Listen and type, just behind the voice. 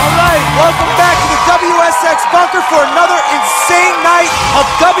of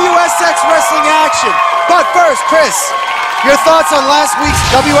WSX wrestling action. But first, Chris, your thoughts on last week's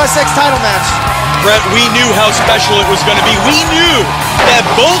WSX title match? Brett, we knew how special it was going to be. We knew that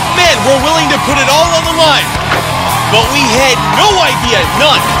both men were willing to put it all on the line. But we had no idea,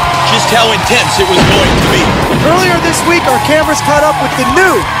 none, just how intense it was going to be. Earlier this week, our cameras caught up with the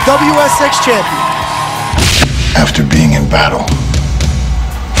new WSX champion. After being in battle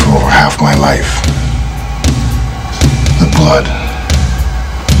for over half my life, the blood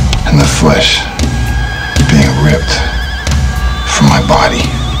and the flesh being ripped from my body,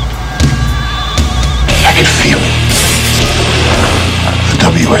 I could feel it. The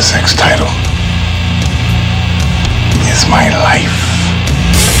WSX title is my life.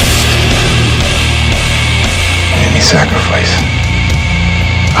 Any sacrifice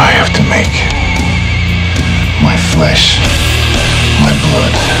I have to make, my flesh, my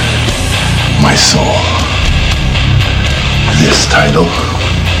blood, my soul, this title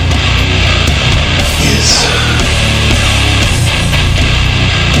is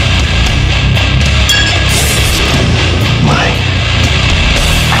my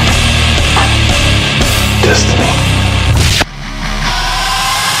destiny.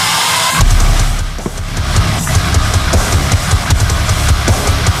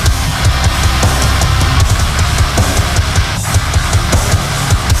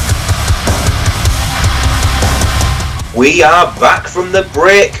 We are back from the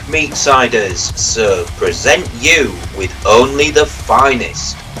break, Meatsiders, so present you with only the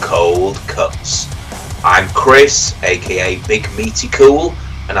finest cold cuts. I'm Chris, aka Big Meaty Cool,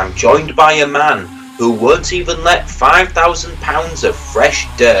 and I'm joined by a man who won't even let 5,000 pounds of fresh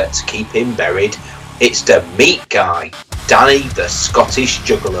dirt keep him buried. It's the meat guy, Danny the Scottish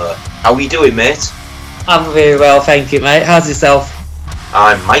Juggler. How are you doing, mate? I'm very well, thank you, mate. How's yourself?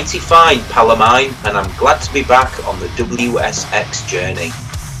 I'm mighty fine, pal of mine, and I'm glad to be back on the WSX journey.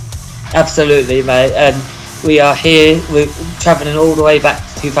 Absolutely, mate, and we are here, we're travelling all the way back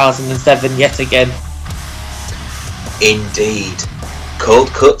to 2007 yet again. Indeed. Cold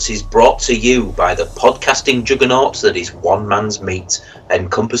Cuts is brought to you by the podcasting juggernaut that is One Man's Meat,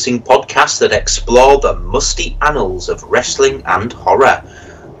 encompassing podcasts that explore the musty annals of wrestling and horror.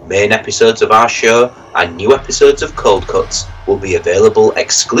 Main episodes of our show and new episodes of Cold Cuts will be available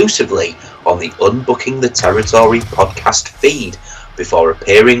exclusively on the Unbooking the Territory podcast feed before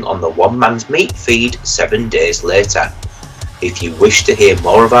appearing on the One Man's Meat feed 7 days later. If you wish to hear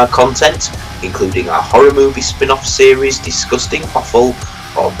more of our content, including our horror movie spin-off series Disgusting Offal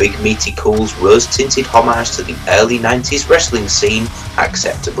or Big Meaty Cool's rose-tinted homage to the early 90s wrestling scene,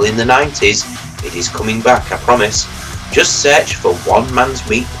 acceptable in the 90s, it is coming back, I promise. Just search for One Man's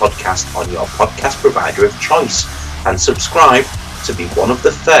Meat Podcast on your podcast provider of choice and subscribe to be one of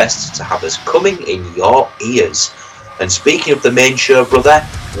the first to have us coming in your ears. And speaking of the main show, brother,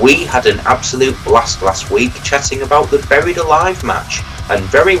 we had an absolute blast last week chatting about the Buried Alive match, and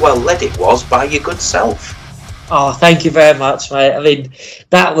very well led it was by your good self. Oh, thank you very much, mate. I mean,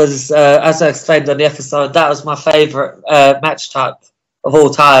 that was, as I explained on the episode, that was my favourite match type of all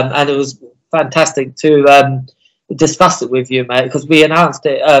time, and it was fantastic to discuss it with you, mate, because we announced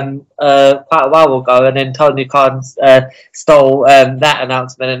it quite a while ago, and then Tony Khan stole that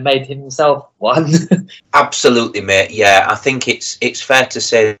announcement and made himself one. Absolutely, mate. Yeah, I think it's fair to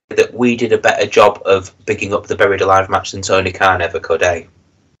say that we did a better job of bigging up the Buried Alive match than Tony Khan ever could, eh?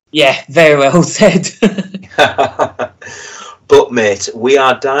 Yeah, very well said. But, mate, we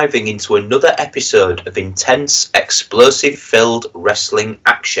are diving into another episode of intense, explosive-filled wrestling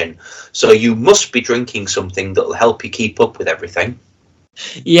action. So you must be drinking something that will help you keep up with everything.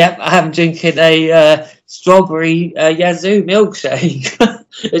 Yep, I'm drinking a strawberry Yazoo milkshake,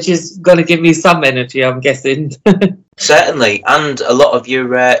 which is going to give me some energy, I'm guessing. Certainly, and a lot of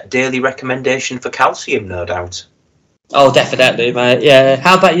your daily recommendation for calcium, no doubt. Oh, definitely, mate. Yeah.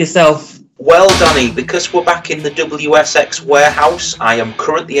 How about yourself? Well, Danny, because we're back in the WSX warehouse, I am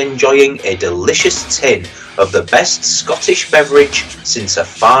currently enjoying a delicious tin of the best Scottish beverage since a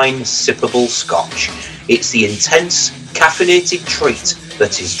fine, sippable scotch. It's the intense, caffeinated treat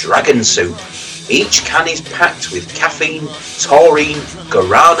that is Dragon Soup. Each can is packed with caffeine, taurine,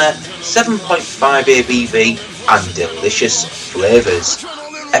 guarana, 7.5 ABV, and delicious flavours.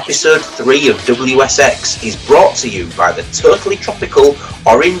 Episode 3 of WSX is brought to you by the totally tropical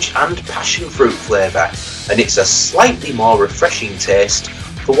orange and passion fruit flavour, and it's a slightly more refreshing taste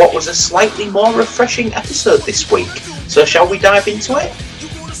for what was a slightly more refreshing episode this week. So shall we dive into it?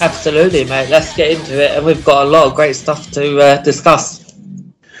 Absolutely, mate. Let's get into it, and we've got a lot of great stuff to discuss.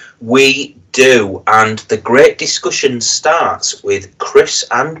 We do, and the great discussion starts with Chris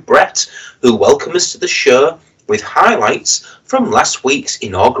and Brett, who welcome us to the show with highlights from last week's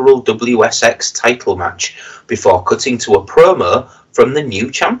inaugural WSX title match, before cutting to a promo from the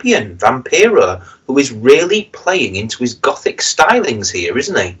new champion, Vampiro, who is really playing into his gothic stylings here,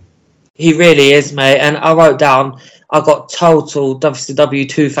 isn't he? He really is, mate. And I wrote down, I got total WCW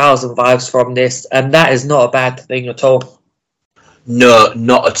 2000 vibes from this, and that is not a bad thing at all. No,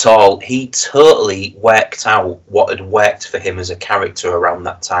 not at all. He totally worked out what had worked for him as a character around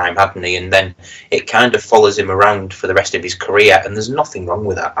that time, hadn't he? And then it kind of follows him around for the rest of his career, and there's nothing wrong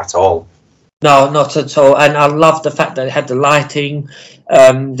with that at all. No, not at all. And I love the fact that it had the lighting,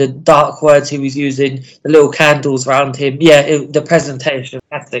 the dark words he was using, the little candles around him. Yeah, the presentation was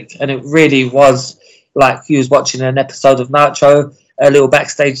fantastic. And it really was like you was watching an episode of Nitro, a little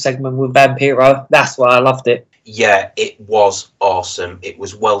backstage segment with Vampiro. That's why I loved it. Yeah, it was awesome. It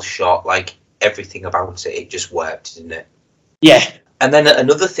was well shot. Like, everything about it just worked, didn't it? Yeah. And then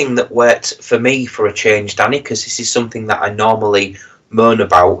another thing that worked for me for a change, Danny, because this is something that I normally moan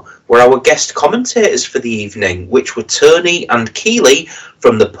about, were our guest commentators for the evening, which were Tony and Keeley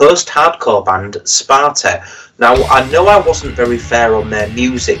from the post-hardcore band Sparta. Now, I know I wasn't very fair on their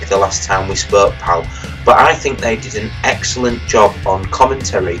music the last time we spoke, pal, but I think they did an excellent job on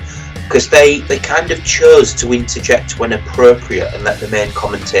commentary, because they kind of chose to interject when appropriate and let the main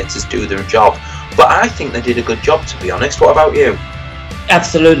commentators do their job. But I think they did a good job, to be honest. What about you?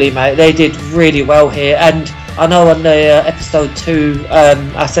 Absolutely, mate. They did really well here. And I know on the episode 2,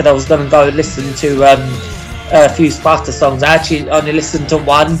 I said I was going to go listen to a few Sparta songs. I actually only listened to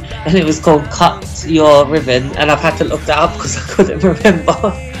one, and it was called Cut Your Ribbon, and I've had to look that up because I couldn't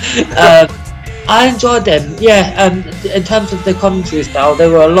remember. I enjoyed them, yeah. In terms of the commentary style, they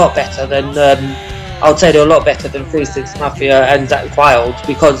were a lot better than, I would say they were a lot better than 3-6 Mafia and Zack Wild,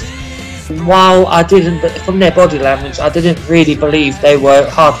 because while I didn't, from their body language, I didn't really believe they were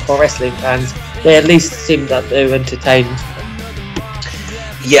hardcore wrestling fans, they at least seemed that they were entertained.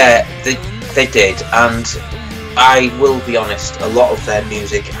 Yeah, they did, and I will be honest, a lot of their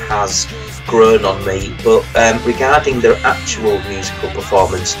music has grown on me, but regarding their actual musical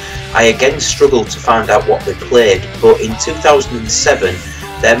performance, I again struggled to find out what they played. But in 2007,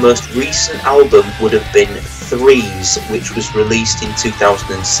 their most recent album would have been Threes, which was released in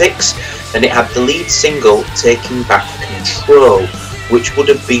 2006, and it had the lead single Taking Back Control, which would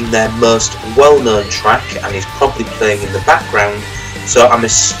have been their most well-known track and is probably playing in the background, so I'm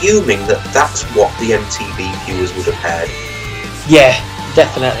assuming that that's what the MTV viewers would have heard. Yeah,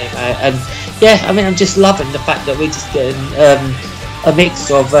 definitely, mate. And yeah, I mean, I'm just loving the fact that we're just getting a mix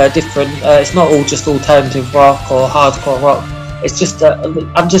of different, it's not all just alternative rock or hardcore rock. It's just,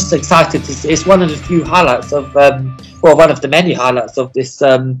 I'm just excited to see. It's one of the few highlights of, one of the many highlights of this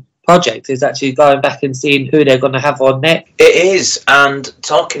project is actually going back and seeing who they're going to have on next. It is, and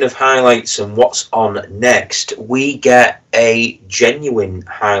talking of highlights and what's on next, we get a genuine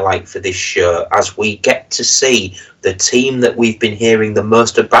highlight for this show as we get to see the team that we've been hearing the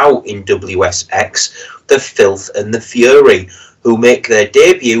most about in WSX, the Filth and the Fury, who make their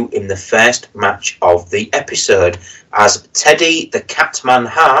debut in the first match of the episode as Teddy the Catman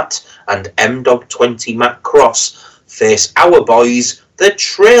Hart and M-Dog 20 Matt Cross face our boys, the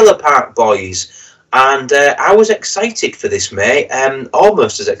Trailer Park Boys. And I was excited for this, mate,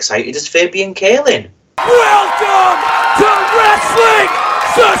 almost as excited as Fabian Kalin. Welcome to Wrestling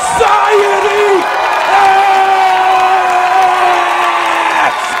Society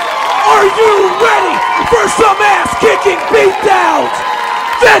X! Are you ready for some ass-kicking beatdowns?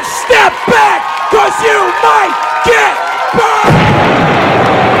 Then step back, cause you might get burned!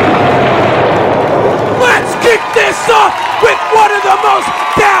 Let's kick this off with one of the most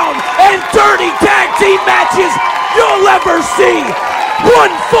down and dirty tag team matches you'll ever see.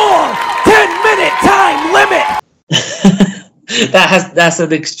 One full 10-minute time limit. That's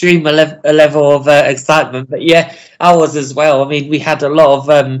an extreme level of excitement, but yeah, I was as well. I mean, we had a lot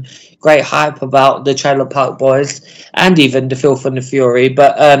of great hype about the Trailer Park Boys and even the Filth and the Fury,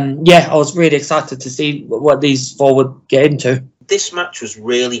 but yeah, I was really excited to see what these four would get into. This match was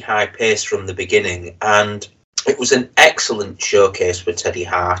really high paced from the beginning, and it was an excellent showcase for Teddy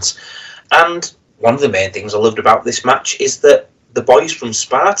Hart. And one of the main things I loved about this match is that the boys from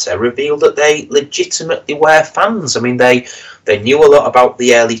Sparta revealed that they legitimately were fans. I mean, they knew a lot about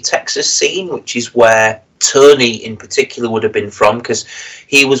the early Texas scene, which is where Tony in particular would have been from, because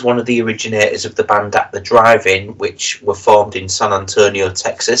he was one of the originators of the band At the Drive-In, which were formed in San Antonio,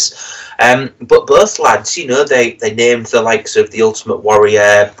 Texas. But both lads, you know, they named the likes of the Ultimate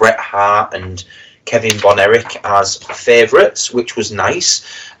Warrior, Bret Hart and Kevin Von Erich as favourites, which was nice.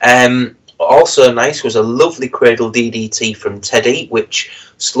 Also nice was a lovely cradle DDT from Teddy, which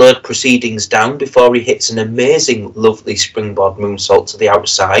slowed proceedings down before he hits an amazing, lovely springboard moonsault to the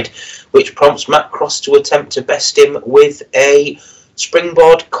outside, which prompts Matt Cross to attempt to best him with a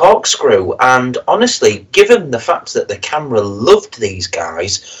springboard corkscrew. And honestly, given the fact that the camera loved these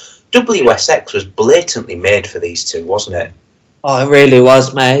guys, WSX was blatantly made for these two, wasn't it? Oh, it really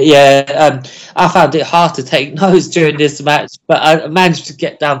was, mate. Yeah, I found it hard to take notes during this match, but I managed to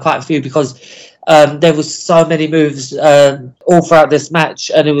get down quite a few because there was so many moves all throughout this match,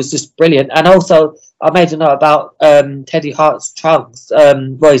 and it was just brilliant. And also, I made a note about Teddy Hart's trunks,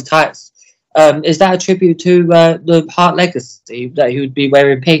 his tights. Is that a tribute to the Hart legacy that he would be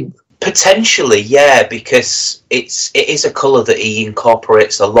wearing pink? Potentially, yeah, because it is a colour that he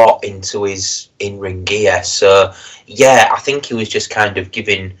incorporates a lot into his in-ring gear. So, yeah, I think he was just kind of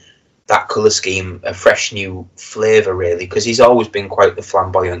giving that colour scheme a fresh new flavour, really, because he's always been quite the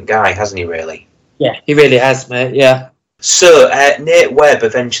flamboyant guy, hasn't he, really? Yeah, he really has, mate, yeah. So, Nate Webb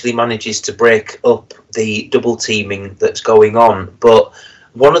eventually manages to break up the double teaming that's going on, but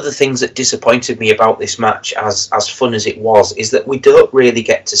one of the things that disappointed me about this match, as fun as it was, is that we don't really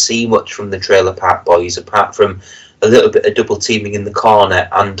get to see much from the Trailer Park Boys, apart from a little bit of double teaming in the corner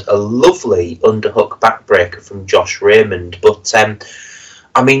and a lovely underhook backbreaker from Josh Raymond. But,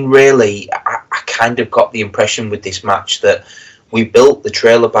 I mean, really, I kind of got the impression with this match that we built the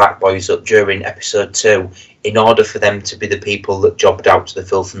Trailer Park Boys up during episode 2 in order for them to be the people that jobbed out to the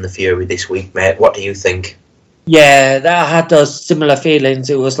Filth and the Fury this week, mate. What do you think? Yeah, that had those similar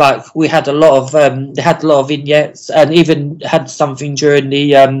feelings. It was like we had a lot of they had a lot of vignettes, and even had something during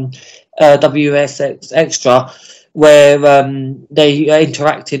the WSX Extra where they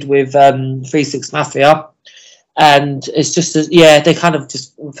interacted with 3-6 Mafia, and it's just they kind of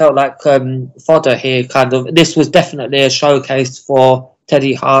just felt like fodder here. Kind of, this was definitely a showcase for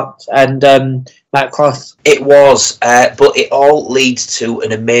Teddy Hart and Matt Cross. It was, but it all leads to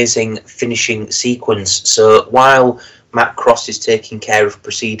an amazing finishing sequence. So while Matt Cross is taking care of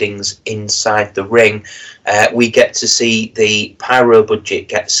proceedings inside the ring, we get to see the pyro budget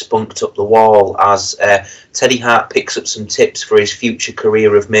get spunked up the wall as Teddy Hart picks up some tips for his future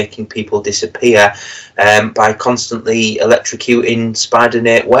career of making people disappear by constantly electrocuting Spider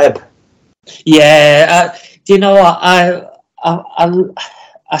Nate Webb. Yeah, do you know what?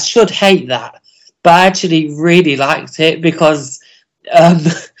 I should hate that, but I actually really liked it because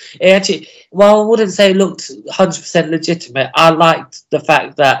it actually, while I wouldn't say it looked 100% legitimate, I liked the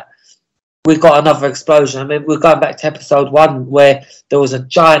fact that we got another explosion. I mean, we're going back to episode 1 where there was a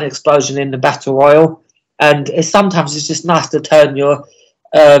giant explosion in the Battle Royal, and sometimes it's just nice to turn your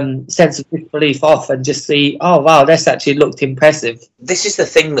sense of disbelief off and just see, oh wow, this actually looked impressive. This is the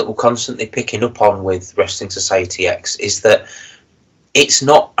thing that we're constantly picking up on with Wrestling Society X, is that it's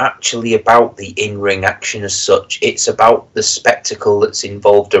not actually about the in-ring action as such, it's about the spectacle that's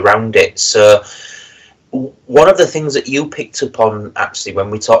involved around it. So one of the things that you picked up on, actually, when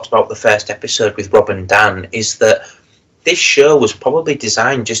we talked about the first episode with Rob and Dan, is that this show was probably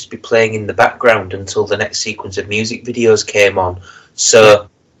designed just to be playing in the background until the next sequence of music videos came on. So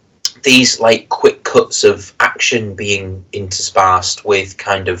these like quick cuts of action being interspersed with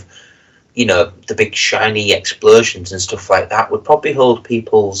kind of, you know, the big shiny explosions and stuff like that would probably hold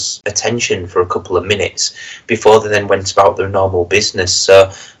people's attention for a couple of minutes before they then went about their normal business.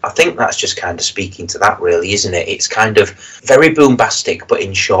 So I think that's just kind of speaking to that, really, isn't it? It's kind of very boombastic, but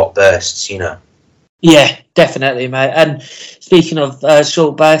in short bursts, you know. Yeah, definitely, mate. And speaking of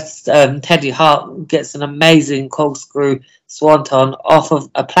short bursts, Teddy Hart gets an amazing corkscrew swanton off of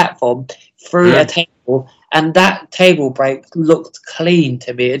a platform through a table, and that table break looked clean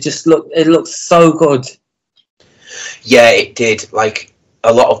to me. It looked so good. Yeah, it did. Like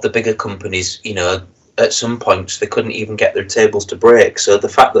a lot of the bigger companies, you know, at some points they couldn't even get their tables to break. So the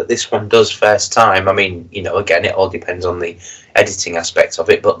fact that this one does first time, I mean, you know, again, it all depends on the editing aspect of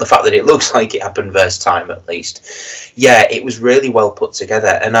it, but the fact that it looks like it happened first time, at least, yeah, it was really well put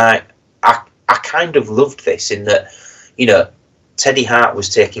together. And I kind of loved this in that, you know, Teddy Hart was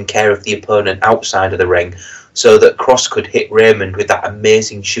taking care of the opponent outside of the ring so that Cross could hit Raymond with that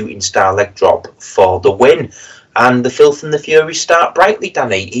amazing shooting star leg drop for the win. And the Filth and the Fury start brightly,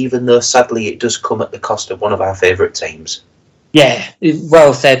 Danny, even though sadly it does come at the cost of one of our favourite teams. Yeah,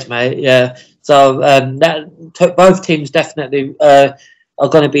 well said, mate. Yeah. So both teams definitely are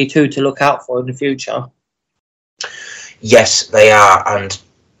going to be two to look out for in the future. Yes, they are, and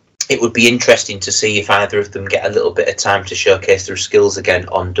it would be interesting to see if either of them get a little bit of time to showcase their skills again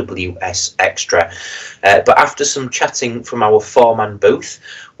on WS Extra. But after some chatting from our four-man booth,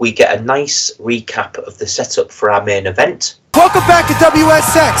 we get a nice recap of the setup for our main event. Welcome back to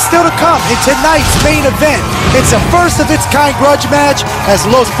WSX. Still to come in tonight's main event. It's a first-of-its-kind grudge match as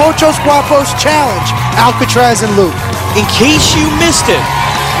Los Pochos Guapos challenge Alcatraz and Luke. In case you missed it,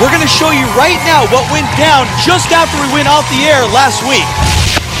 we're going to show you right now what went down just after we went off the air last week.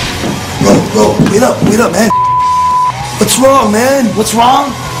 Bro, wait up, man. What's wrong, man? What's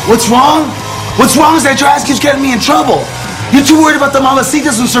wrong? What's wrong is that your ass keeps getting me in trouble. You're too worried about the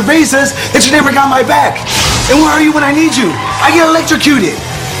Mamacitas and Cervezas that you never got my back. And where are you when I need you? I get electrocuted.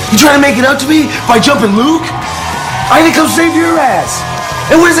 You trying to make it up to me by jumping Luke? I need to come save your ass.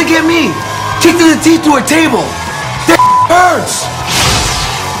 And what does it get me? Kicked in the teeth through a table. That hurts.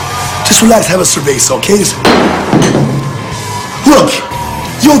 Just relax, have a cerveza, okay? Look,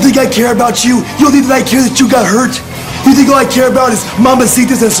 you don't think I care about you? You don't think that I care that you got hurt? You think all I care about is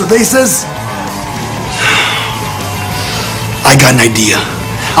Mamacitas and Cervezas? I got an idea.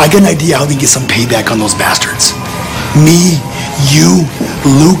 I got an idea how we can get some payback on those bastards. Me, you,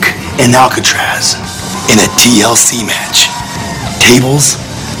 Luke, and Alcatraz in a TLC match. Tables,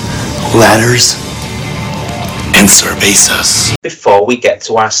 ladders, and cervezas. Before we get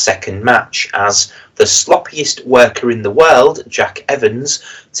to our second match, as the sloppiest worker in the world, Jack Evans,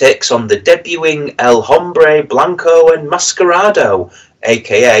 takes on the debuting El Hombre Blanco and Mascarado,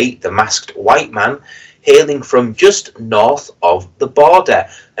 aka the Masked White Man, hailing from just north of the border.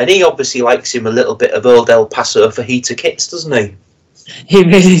 And he obviously likes him a little bit of old El Paso fajita kits, doesn't he? He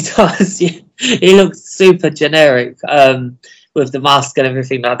really does. He looks super generic with the mask and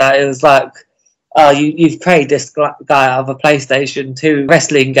everything like that. It was like, oh, you've created this guy out of a PlayStation 2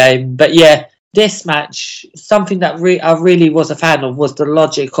 wrestling game. But yeah, this match, something that I really was a fan of was the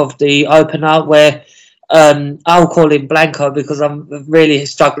logic of the opener, where I'll call him Blanco because I'm really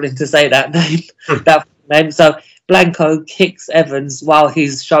struggling to say that name. So Blanco kicks Evans while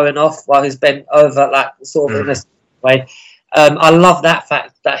he's showing off, while he's bent over, like sort of in a way. I love that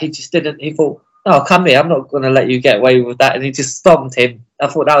fact that he just didn't. He thought, "Oh, come here! I'm not going to let you get away with that," and he just stomped him. I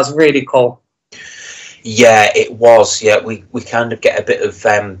thought that was really cool. Yeah, it was. Yeah, we kind of get a bit of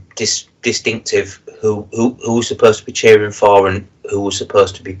distinctive who's supposed to be cheering for and who's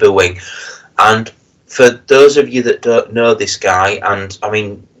supposed to be booing. And for those of you that don't know this guy, and I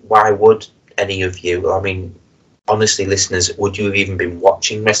mean, why would any of you? I mean, honestly, listeners, would you have even been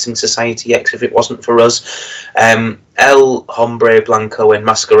watching Wrestling Society X if it wasn't for us? El Hombre Blanco and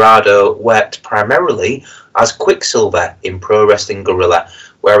Mascarado worked primarily as Quicksilver in Pro Wrestling Guerrilla,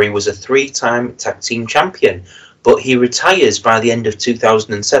 where he was a 3-time tag team champion. But he retires by the end of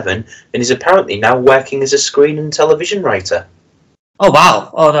 2007 and is apparently now working as a screen and television writer. Oh, wow.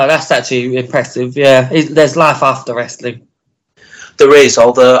 Oh, no, that's actually impressive. Yeah, there's life after wrestling. There is,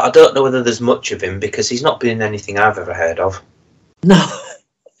 although I don't know whether there's much of him because he's not been in anything I've ever heard of. No,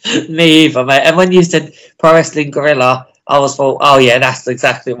 me either, mate. And when you said Pro Wrestling Guerrilla, I was thought, oh yeah, that's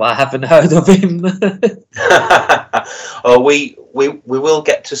exactly what I haven't heard of him. Oh, we will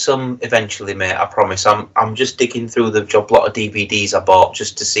get to some eventually, mate. I promise. I'm just digging through the job lot of DVDs I bought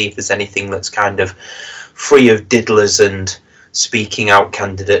just to see if there's anything that's kind of free of diddlers and speaking out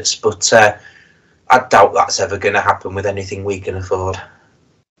candidates, but I doubt that's ever going to happen with anything we can afford.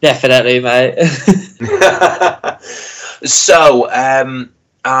 Definitely, mate. So,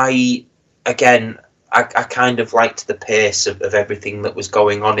 I kind of liked the pace of everything that was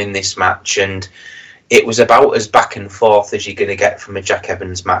going on in this match, and it was about as back and forth as you're going to get from a Jack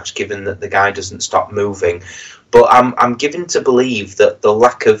Evans match, given that the guy doesn't stop moving. But I'm given to believe that the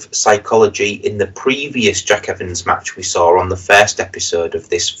lack of psychology in the previous Jack Evans match we saw on the first episode of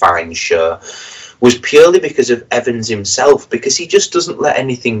this fine show was purely because of Evans himself, because he just doesn't let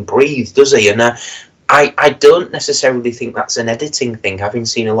anything breathe, does he? And I don't necessarily think that's an editing thing, having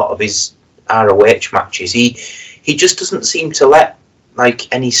seen a lot of his ROH matches. He just doesn't seem to let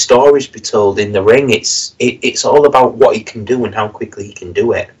like any stories be told in the ring. It's all about what he can do and how quickly he can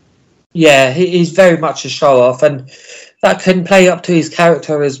do it. Yeah, he's very much a show off, and that can play up to his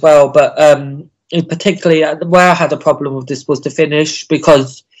character as well. But particularly where I had a problem with this was the finish,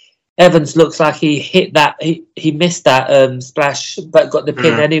 because Evans looks like he hit that, he missed that splash, but got the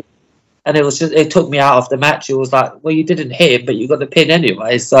pin anyway. And it was just, it took me out of the match. It was like, well, you didn't hit him, but you got the pin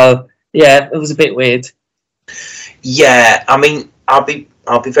anyway. So yeah, it was a bit weird. Yeah, I mean, I'll be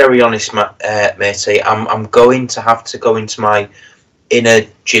very honest, matey. I'm going to have to go into my inner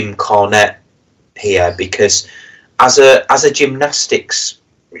Jim Cornette here, because as a gymnastics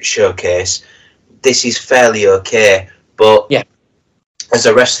showcase, this is fairly okay. But yeah, as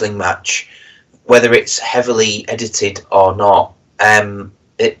a wrestling match, whether it's heavily edited or not,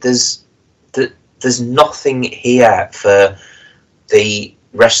 there's nothing here for the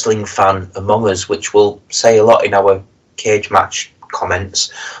wrestling fan among us, which will say a lot in our cage match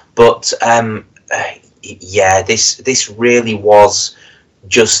comments, but yeah, this really was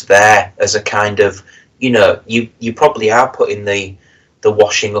just there as a kind of, you probably are putting the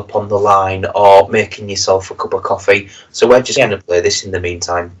washing up on the line or making yourself a cup of coffee, so we're just going to play this in the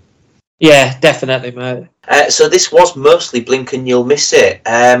meantime. Yeah, definitely, mate. So this was mostly blink and you'll miss it.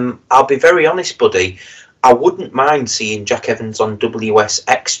 I'll be very honest, buddy, I wouldn't mind seeing Jack Evans on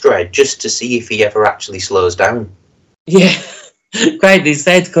WSX Dread just to see if he ever actually slows down. Yeah, greatly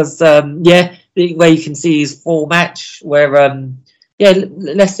said, because where you can see his full match, where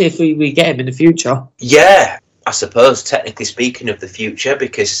let's see if we get him in the future. Yeah, I suppose technically speaking of the future,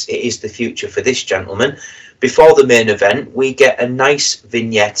 because it is the future for this gentleman. Before the main event, we get a nice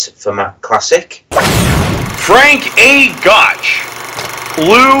vignette for Matt Classic. Frank A. Gotch,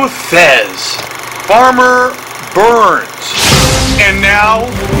 Lou Thez, Farmer Burns, and now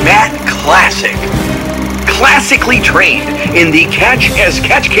Matt Classic. Classically trained in the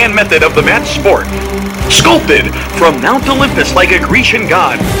catch-as-catch-can method of the match sport. Sculpted from Mount Olympus like a Grecian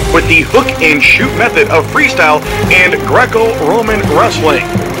god with the hook-and-shoot method of freestyle and Greco-Roman wrestling.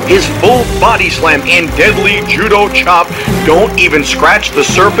 His full body slam and deadly judo chop don't even scratch the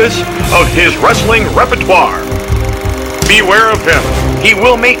surface of his wrestling repertoire. Beware of him. He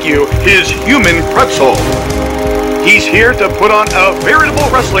will make you his human pretzel. He's here to put on a veritable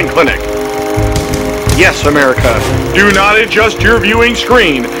wrestling clinic. Yes, America, do not adjust your viewing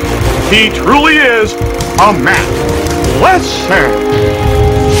screen. He truly is a Matt Lesson.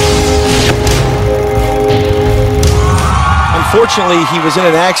 Unfortunately, he was in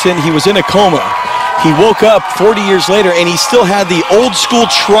an accident. He was in a coma. He woke up 40 years later, and he still had the old school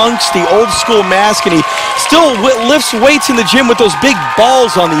trunks, the old school mask, and he still lifts weights in the gym with those big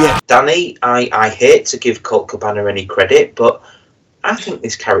balls on the end. Danny, I hate to give Colt Cabana any credit, but I think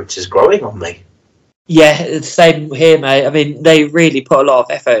this character's growing on me. Yeah, the same here, mate. I mean, they really put a lot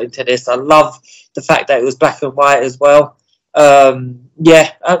of effort into this. I love the fact that it was black and white as well.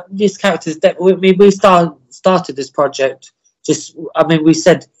 This character's... we started this project.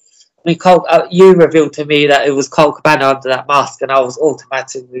 Colt, you revealed to me that it was Colt Cabana under that mask, and I was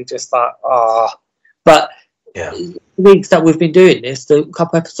automatically just like, But the weeks that we've been doing this, the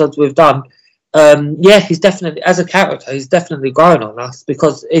couple episodes we've done, he's definitely, as a character, he's definitely growing on us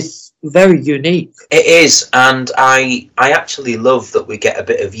because it's very unique. It is, and I actually love that we get a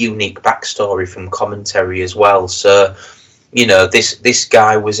bit of unique backstory from commentary as well. So, this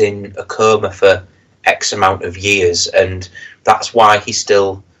guy was in a coma for X amount of years, and that's why he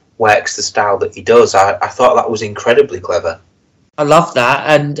still works the style that he does. I thought that was incredibly clever. I love that,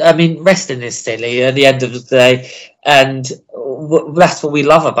 and I mean, wrestling is silly at the end of the day, and that's what we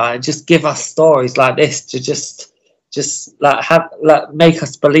love about it. Just give us stories like this to just make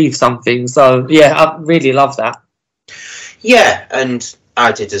us believe something. So yeah, I really love that. Yeah, and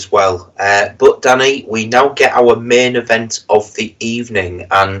I did as well. But Danny, we now get our main event of the evening,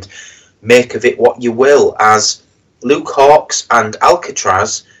 and make of it what you will, as Luke Hawx and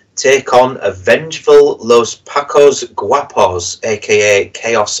Alcatraz take on a vengeful Los Pacos Guapos, aka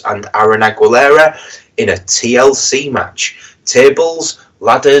Chaos and Aaron Aguilera, in a TLC match. Tables,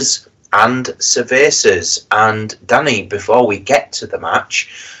 ladders, and Cervezas. And Danny, before we get to the match,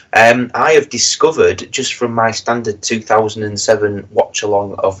 I have discovered, just from my standard 2007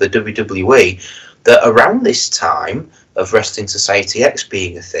 watch-along of the WWE, that around this time of Wrestling Society X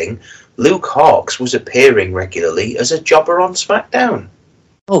being a thing, Luke Hawx was appearing regularly as a jobber on SmackDown.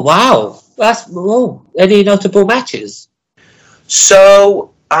 Oh, wow. Any notable matches?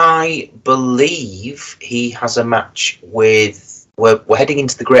 So, I believe he has a match with... We're heading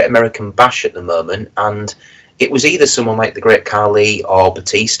into the Great American Bash at the moment, and it was either someone like the Great Khali or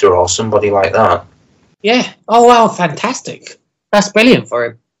Batista or somebody like that. Yeah. Oh, wow, fantastic. That's brilliant for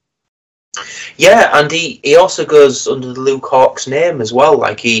him. Yeah, and he also goes under the Luke Hawx name as well.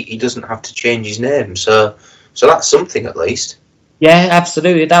 Like, he doesn't have to change his name, so that's something at least. Yeah,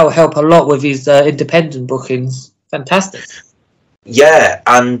 absolutely. That will help a lot with his independent bookings. Fantastic. Yeah,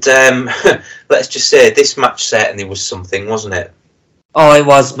 and let's just say this match certainly was something, wasn't it? Oh, it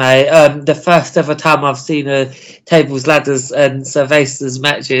was, mate. The first ever time I've seen a tables, ladders, and Cervezas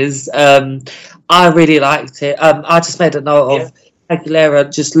matches. I really liked it. I just made a note of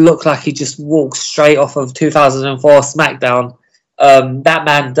Aguilera just looked like he just walked straight off of 2004 SmackDown. That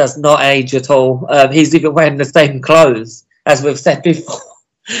man does not age at all. He's even wearing the same clothes, as we've said before.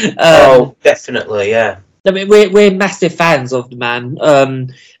 Definitely, yeah. I mean, we're massive fans of the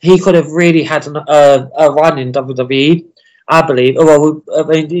man. He could have really had a run in WWE, I believe. Well, I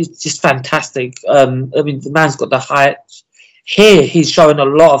mean, he's just fantastic. I mean, the man's got the height. here he's showing a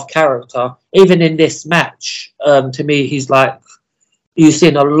lot of character. Even in this match, to me, he's like, you've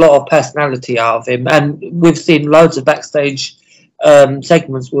seen a lot of personality out of him, and we've seen loads of backstage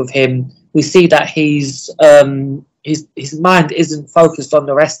segments with him. We see that his mind isn't focused on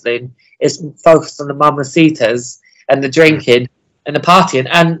the wrestling; it's focused on the mamacitas and the drinking and the partying.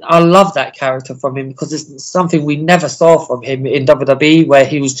 And I love that character from him because it's something we never saw from him in WWE, where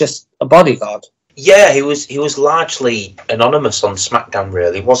he was just a bodyguard. Yeah, he was largely anonymous on SmackDown,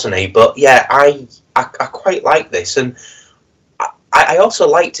 really, wasn't he? But yeah, I quite like this, and I also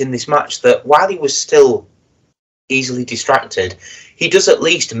liked in this match that while he was still easily distracted, he does at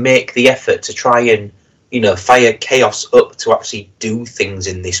least make the effort to try and, fire Chaos up to actually do things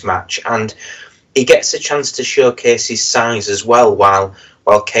in this match, and he gets a chance to showcase his size as well while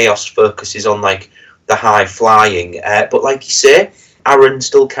Chaos focuses on like the high flying. But like you say, Aaron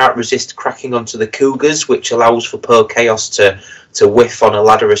still can't resist cracking onto the Cougars, which allows for poor Chaos to whiff on a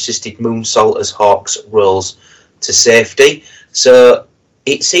ladder-assisted moonsault as Hawks rolls to safety. So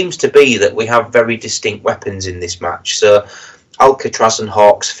it seems to be that we have very distinct weapons in this match. So Alcatraz and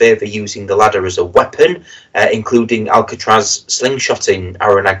Hawks favour using the ladder as a weapon, including Alcatraz slingshotting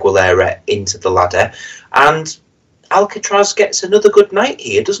Aaron Aguilera into the ladder. And Alcatraz gets another good night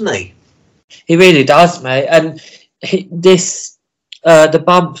here, doesn't he? He really does, mate. And the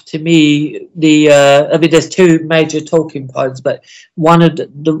bump, to me, there's two major talking points, but one of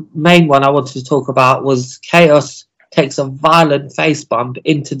the main one I wanted to talk about was Chaos takes a violent face bump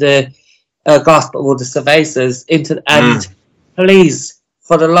into the glass bottle, the Cervezas, and please,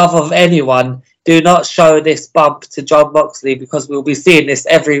 for the love of anyone, do not show this bump to Jon Moxley, because we'll be seeing this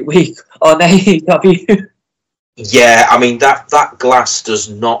every week on AEW. Yeah, I mean, that glass does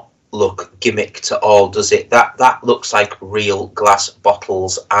not look gimmicked at all, does it? That looks like real glass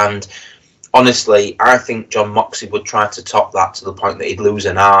bottles, and honestly, I think Jon Moxley would try to top that to the point that he'd lose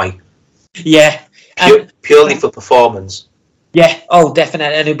an eye. Yeah. Purely for performance. Yeah, oh,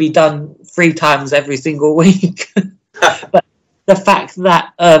 definitely, and it'll be done 3 times every single week. But the fact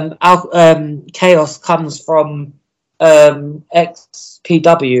that Chaos comes from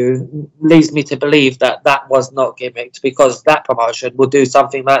XPW leads me to believe that was not gimmicked, because that promotion would do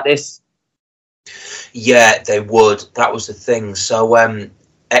something like this. Yeah, they would. That was the thing. So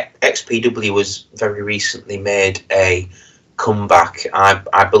XPW was very recently made a comeback.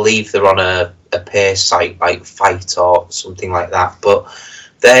 I believe they're on a pay site like Fight or something like that, but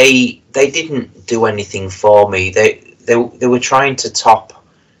they didn't do anything for me. They were trying to top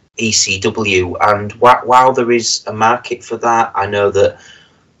ECW, and while there is a market for that, I know that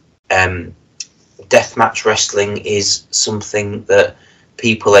deathmatch wrestling is something that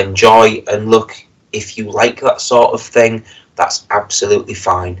people enjoy, and look, if you like that sort of thing, that's absolutely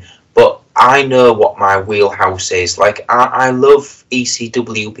fine. But I know what my wheelhouse is. Like, I love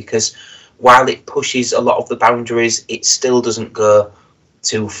ECW because while it pushes a lot of the boundaries, it still doesn't go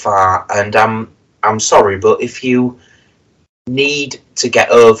too far. And I'm sorry, but if you need to get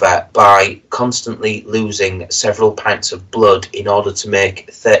over by constantly losing several pints of blood in order to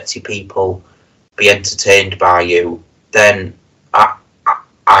make 30 people be entertained by you, then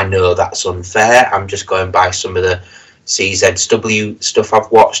I know that's unfair. I'm just going by some of the CZW stuff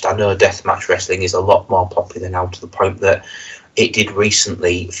I've watched. I know deathmatch wrestling is a lot more popular now, to the point that it did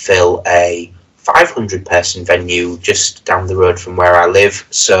recently fill a 500-person venue just down the road from where I live.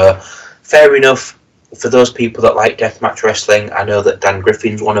 So fair enough for those people that like deathmatch wrestling. I know that Dan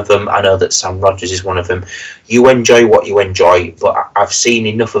Griffin's one of them. I know that Sam Rogers is one of them. You enjoy what you enjoy, but I've seen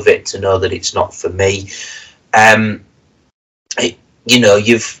enough of it to know that it's not for me.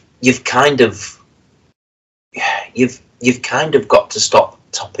 You've kind of got to stop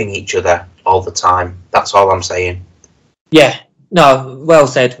topping each other all the time. That's all I'm saying. Yeah. No, well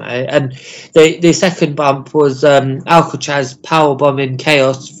said, mate. And the second bump was Alcatraz powerbombing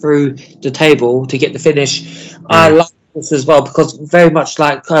Chaos through the table to get the finish. I like this as well, because very much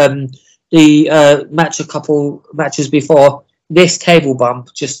like the match a couple matches before, this table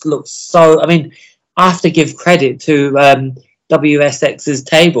bump just looks so... I mean, I have to give credit to WSX's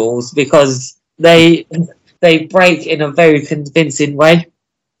tables, because they break in a very convincing way.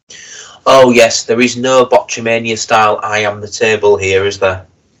 Oh, yes, there is no Botchamania style I am the table here, is there?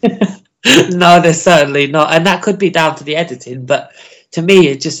 No, there's certainly not. And that could be down to the editing, but to me,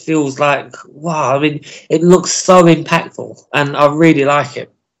 it just feels like, wow, I mean, it looks so impactful, and I really like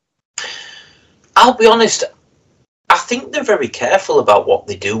it. I'll be honest, I think they're very careful about what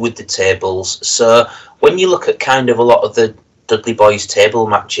they do with the tables. So when you look at kind of a lot of the Dudley Boys table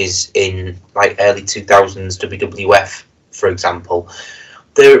matches in like early 2000s WWF, for example,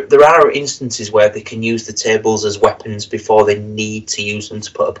 there are instances where they can use the tables as weapons before they need to use them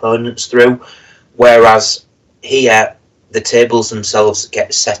to put opponents through, whereas here the tables themselves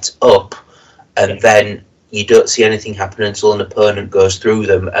get set up and then you don't see anything happen until an opponent goes through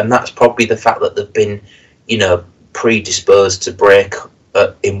them, and that's probably the fact that they've been, predisposed to break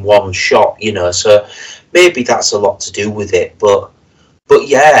in one shot, so maybe that's a lot to do with it, but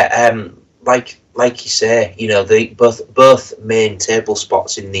yeah, like you say, the both main table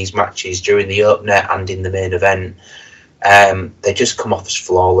spots in these matches during the opener and in the main event, they just come off as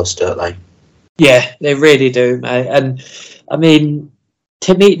flawless, don't they? Yeah, they really do, mate. And I mean,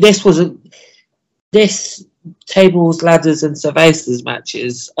 to me, this tables, ladders, and cervezas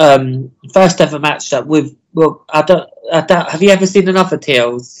matches. First ever match that I don't. Have you ever seen another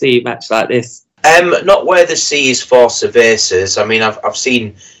TLC match like this? Not where the C is for cervezas. I mean, I've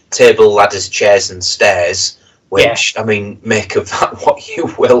seen table, ladders, chairs, and stairs. Which I mean, make of that what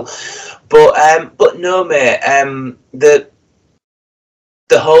you will. But no, mate.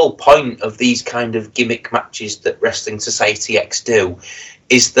 The whole point of these kind of gimmick matches that Wrestling Society X do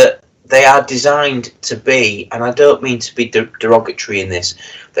is that they are designed to be, and I don't mean to be derogatory in this,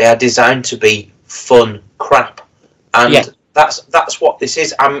 they are designed to be fun crap, and that's what this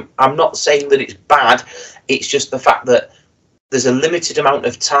is. I'm not saying that it's bad. It's just the fact that there's a limited amount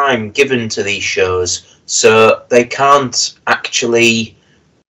of time given to these shows, so they can't actually,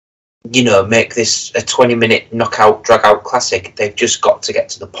 make this a 20-minute knockout, drag-out classic. They've just got to get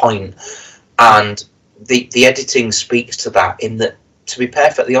to the point. And the editing speaks to that, in that, to be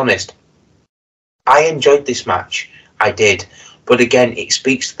perfectly honest, I enjoyed this match. I did. But again, it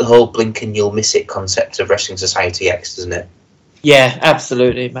speaks to the whole blink and you'll miss it concept of Wrestling Society X, doesn't it? Yeah,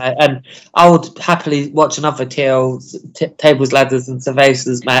 absolutely, mate. And I would happily watch another tables, ladders, and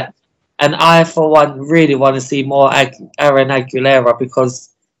cervezas match. And I, for one, really want to see more Aaron Aguilera because,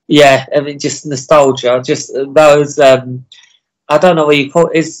 yeah, I mean, just nostalgia, just those. I don't know what you call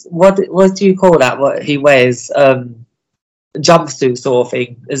it. What do you call that? What he wears, jumpsuit sort of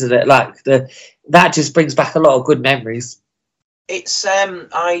thing, isn't it? Like that just brings back a lot of good memories. It's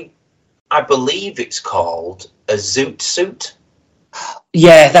I believe it's called a zoot suit.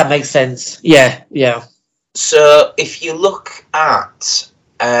 Yeah, that makes sense. Yeah. So if you look at,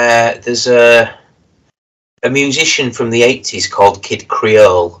 there's a musician from the 80s called Kid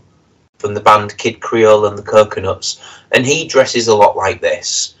Creole, from the band Kid Creole and the Coconuts, and he dresses a lot like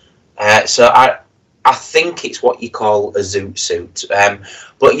this. So I think it's what you call a zoot suit.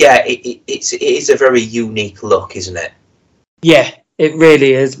 But yeah, it is a very unique look, isn't it? Yeah, it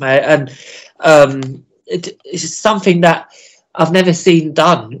really is, mate. And it's something that I've never seen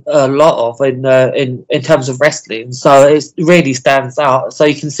done a lot of in terms of wrestling. So it really stands out. So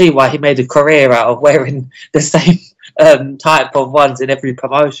you can see why he made a career out of wearing the same type of ones in every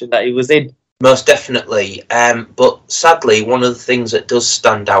promotion that he was in. Most definitely. But sadly, one of the things that does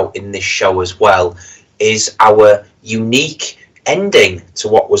stand out in this show as well is our unique ending to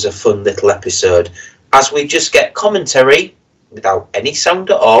what was a fun little episode, as we just get commentary without any sound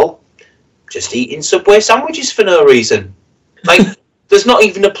at all, just eating Subway sandwiches for no reason. Like, there's not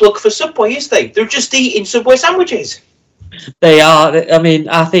even a plug for Subway, is there? They're just eating Subway sandwiches. They are. I mean,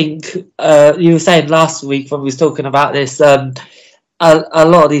 I think you were saying last week when we was talking about this, a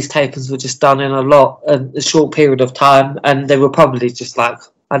lot of these tapings were just done in a short period of time, and they were probably just like,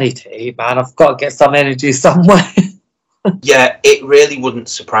 I need to eat, man. I've got to get some energy somewhere. Yeah, it really wouldn't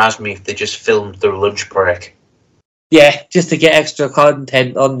surprise me if they just filmed their lunch break. Yeah, just to get extra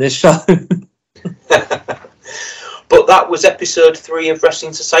content on this show. But that was episode 3 of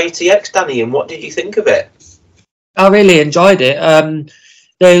Wrestling Society X, Danny, and what did you think of it? I really enjoyed it.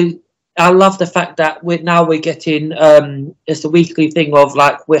 I love the fact that we're getting it's a weekly thing of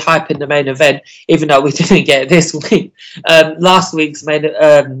like we're hyping the main event, even though we didn't get it this week. Last week's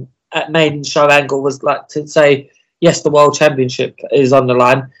main show angle was like to say yes, the World Championship is on the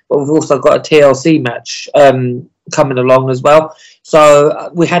line, but we've also got a TLC match coming along as well.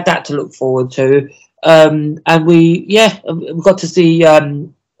 So we had that to look forward to. And we got to see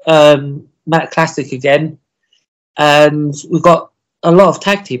Matt Classic again, and we've got a lot of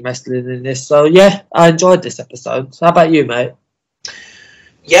tag team wrestling in this. So yeah, I enjoyed this episode. So how about you, mate?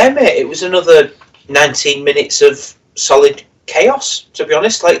 Yeah, mate, it was another 19 minutes of solid chaos, to be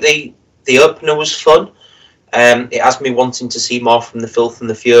honest. Like the opener was fun. It has me wanting to see more from the Filth and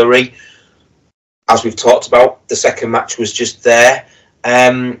the Fury. As we've talked about, the second match was just there.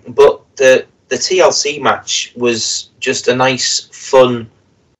 But the TLC match was just a nice, fun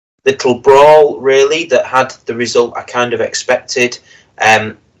little brawl, really, that had the result I kind of expected.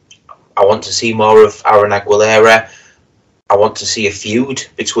 I want to see more of Aaron Aguilera. I want to see a feud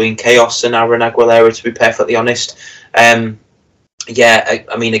between Chaos and Aaron Aguilera, to be perfectly honest. I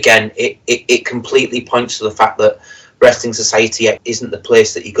mean, again, it completely points to the fact that Wrestling Society isn't the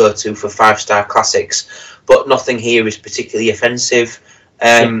place that you go to for 5-star classics, but nothing here is particularly offensive.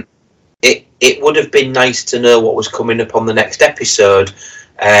 It would have been nice to know what was coming up on the next episode,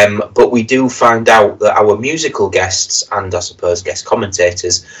 but we do find out that our musical guests, and I suppose guest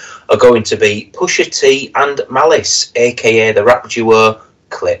commentators, are going to be Pusha T and Malice, aka the rap duo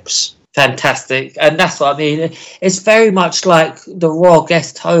Clips. Fantastic. And that's what I mean. It's very much like the Raw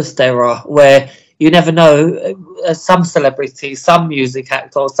guest host era, where you never know, some celebrity, some music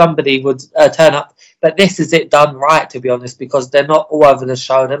actor, or somebody would turn up. But this is it done right, to be honest, because they're not all over the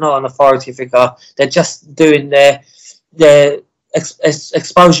show. They're not an authority figure. They're just doing their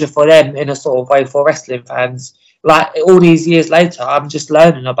exposure for them in a sort of way for wrestling fans. Like all these years later, I'm just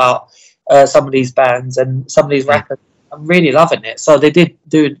learning about some of these bands and some of these rappers. I'm really loving it. So they did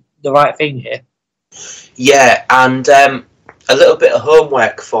do the right thing here. Yeah, and a little bit of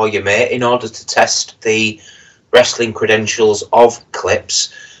homework for you, mate, in order to test the wrestling credentials of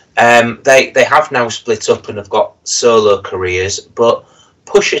Clips. They have now split up and have got solo careers, but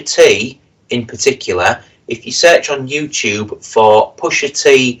Pusha T in particular, if you search on YouTube for Pusha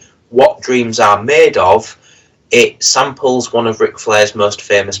T, What Dreams Are Made Of, it samples one of Ric Flair's most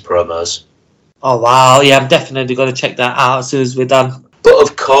famous promos. Oh, wow. Yeah, I'm definitely going to check that out as soon as we're done. But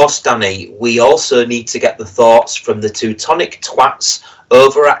of course, Danny, we also need to get the thoughts from the Teutonic twats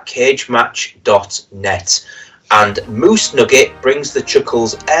over at cagematch.net. And Moose Nugget brings the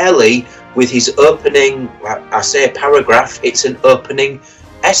chuckles early with his opening, I say paragraph, it's an opening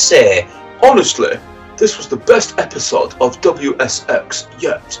essay. Honestly, this was the best episode of WSX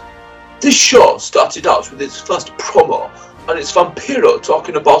yet. This show started out with its first promo and it's Vampiro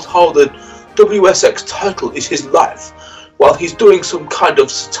talking about how the WSX title is his life, while he's doing some kind of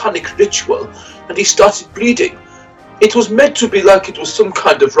satanic ritual and he started bleeding. It was meant to be like it was some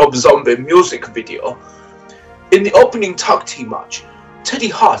kind of Rob Zombie music video. In the opening tag team match, Teddy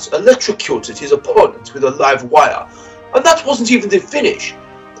Hart electrocuted his opponent with a live wire, and that wasn't even the finish.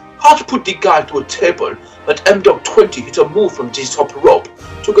 Hart put the guy to a table and M-Dog 20 hit a move from the top rope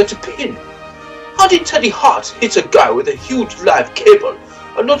to get a pin. How did Teddy Hart hit a guy with a huge live cable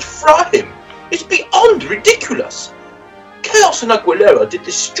and not fry him? It's beyond ridiculous. Chaos and Aguilera did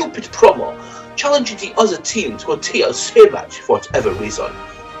this stupid promo, challenging the other team to a TLC match for whatever reason.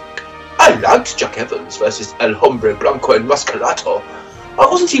 I liked Jack Evans versus El Hombre Blanco Enmascarado. I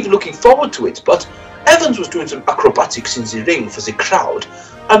wasn't even looking forward to it, but Evans was doing some acrobatics in the ring for the crowd,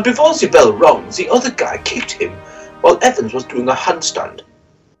 and before the bell rang, the other guy kicked him while Evans was doing a handstand.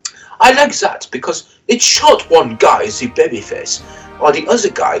 I like that because it showed one guy is the babyface, while the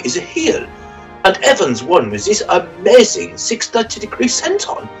other guy is a heel, and Evans won with this amazing 630-degree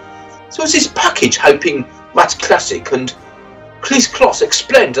senton. So was this package hyping Matt Classic, and Chris Cross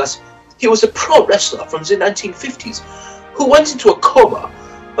explained that he was a pro wrestler from the 1950s who went into a coma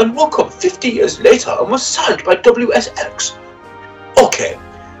and woke up 50 years later and was signed by WSX. Okay,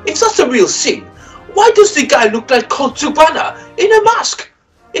 if that's the real thing, why does the guy look like Colt Cabana in a mask?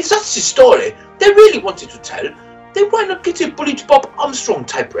 If that's the story they really wanted to tell, then why not get a Bullet Bob Armstrong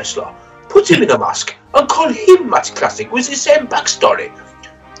type wrestler, put him in a mask and call him Matt Classic with the same backstory?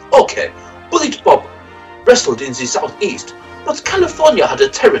 Okay, Bullet Bob wrestled in the Southeast, but California had a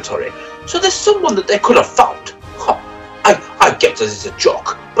territory, so there's someone that they could have found. I get that it's a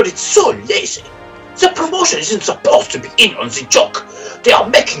joke, but it's so lazy. The promotion isn't supposed to be in on the joke. They are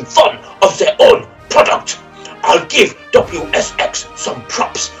making fun of their own product. I'll give WSX some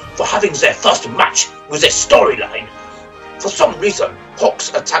props for having their first match with a storyline. For some reason,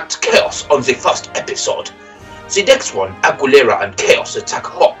 Hawks attacked Chaos on the first episode. The next one, Aguilera and Chaos attack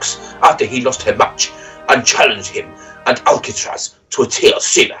Hawks after he lost her match and challenge him and Alcatraz to a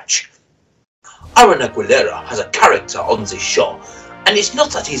TLC match. Aaron Aguilera has a character on this show, and it's not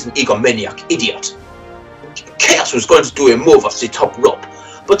that he's an egomaniac idiot. Chaos was going to do a move off the top rope,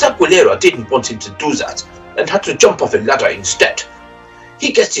 but Aguilera didn't want him to do that and had to jump off a ladder instead.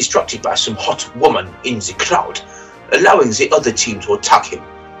 He gets distracted by some hot woman in the crowd, allowing the other team to attack him.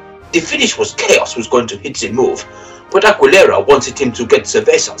 The finish was Chaos was going to hit the move, but Aguilera wanted him to get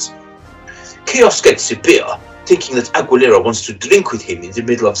Cervezas. Chaos gets the beer, thinking that Aguilera wants to drink with him in the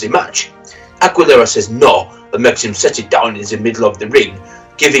middle of the match. Aguilera says no and makes him set it down in the middle of the ring,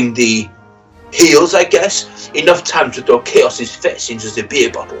 giving the heels, I guess, enough time to throw Chaos's face into the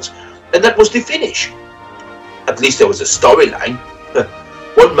beer bottles, and that was the finish. At least there was a storyline.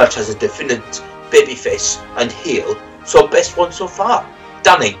 One match has a definite babyface and heel, so best one so far.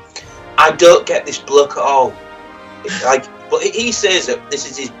 Danny, I don't get this bloke at all. Like, but he says that this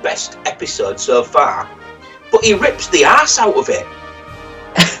is his best episode so far, but he rips the arse out of it.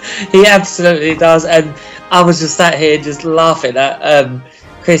 He absolutely does, and I was just sat here just laughing at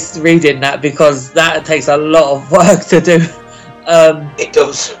Chris reading that, because that takes a lot of work to do. It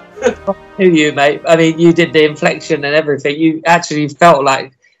does. To you, mate. I mean, you did the inflection and everything. You actually felt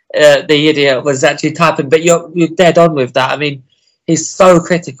like the idiot was actually typing, but you're dead on with that. I mean, he's so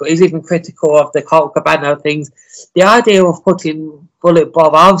critical. He's even critical of the Colt Cabana things. The idea of putting Bullet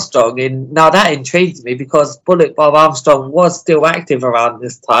Bob Armstrong in, now that intrigues me, because Bullet Bob Armstrong was still active around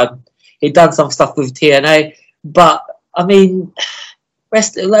this time. He'd done some stuff with TNA, but I mean,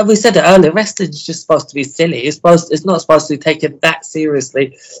 like we said it earlier, wrestling's just supposed to be silly. It's not supposed to be taken that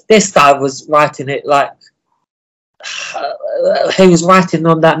seriously. This guy was writing it like he was writing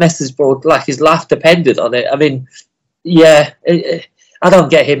on that message board like his life depended on it. I mean, yeah, I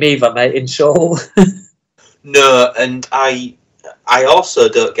don't get him either, mate, in short. No, and I also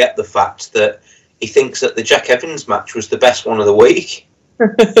don't get the fact that he thinks that the Jack Evans match was the best one of the week.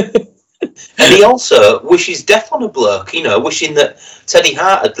 And he also wishes death on a bloke, you know, wishing that Teddy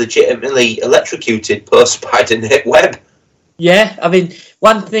Hart had legitimately electrocuted post Spider Nate Webb. Yeah, I mean,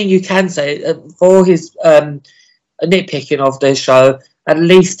 one thing you can say, for his nitpicking of the show, at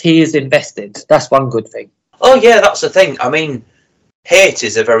least he is invested. That's one good thing. Oh yeah, that's the thing. I mean, hate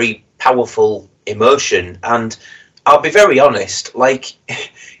is a very powerful emotion, and I'll be very honest, like,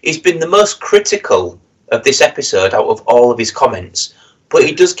 he's been the most critical of this episode out of all of his comments, but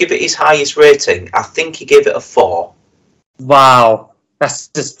he does give it his highest rating. I think he gave it a 4. Wow, that's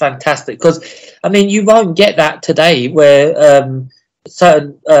just fantastic, because, I mean, you won't get that today, where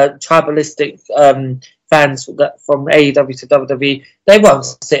certain tribalistic fans from AEW to WWE, they won't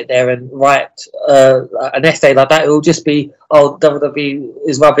sit there and write an essay like that. It will just be, oh, WWE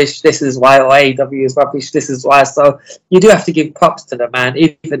is rubbish, this is why, or AEW is rubbish, this is why. So you do have to give props to the man,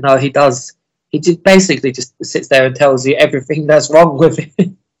 even though he just basically just sits there and tells you everything that's wrong with it.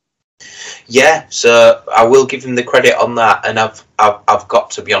 Yeah, so I will give him the credit on that, and I've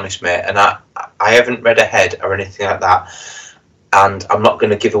got to be honest, mate, and I haven't read ahead or anything like that. And I'm not going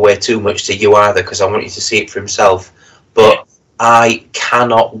to give away too much to you either, because I want you to see it for himself. But I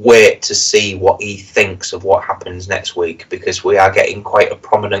cannot wait to see what he thinks of what happens next week, because we are getting quite a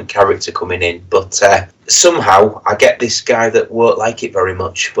prominent character coming in. But somehow I get this guy that won't like it very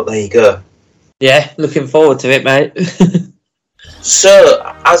much. But there you go. Yeah, looking forward to it, mate. So,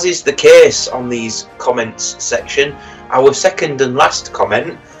 as is the case on these comments section, our second and last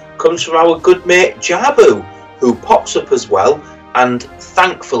comment comes from our good mate Jabu, who pops up as well, and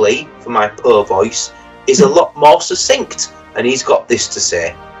thankfully, for my poor voice, is a lot more succinct, and he's got this to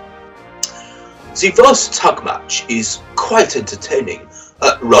say. The first tag match is quite entertaining,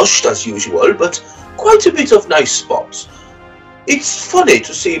 rushed as usual, but quite a bit of nice spots. It's funny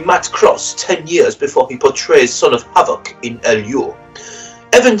to see Matt Cross 10 years before he portrays Son of Havoc in LU.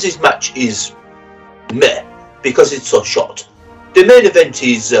 Evans' match is meh, because it's so short. The main event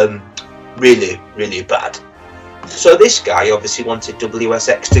is really, really bad. So this guy obviously wanted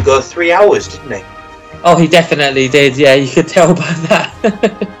WSX to go 3 hours, didn't he? Oh, he definitely did, yeah, you could tell by that.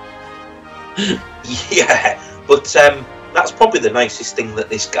 Yeah, but that's probably the nicest thing that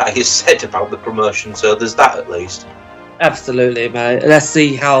this guy has said about the promotion, so there's that at least. Absolutely, mate. Let's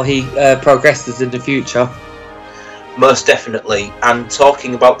see how he progresses in the future. Most definitely. And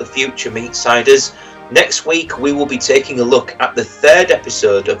talking about the future, Meatsiders, next week we will be taking a look at the 3rd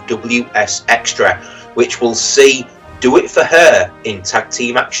episode of WS Extra, which will see Do It For Her in tag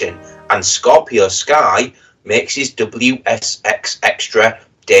team action, and Scorpio Sky makes his WSX Extra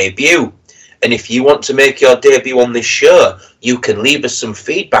debut. And if you want to make your debut on this show, you can leave us some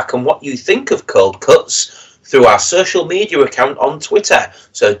feedback on what you think of Cold Cuts through our social media account on Twitter.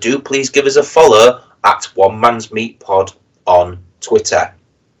 So do please give us a follow at One Man's Meat Pod on Twitter.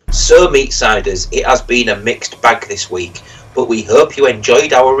 So, Meatsiders, it has been a mixed bag this week, but we hope you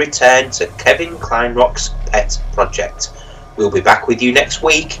enjoyed our return to Kevin Kleinrock's pet project. We'll be back with you next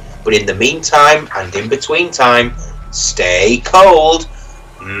week, but in the meantime and in between time, stay cold,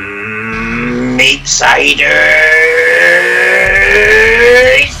 Meatsiders!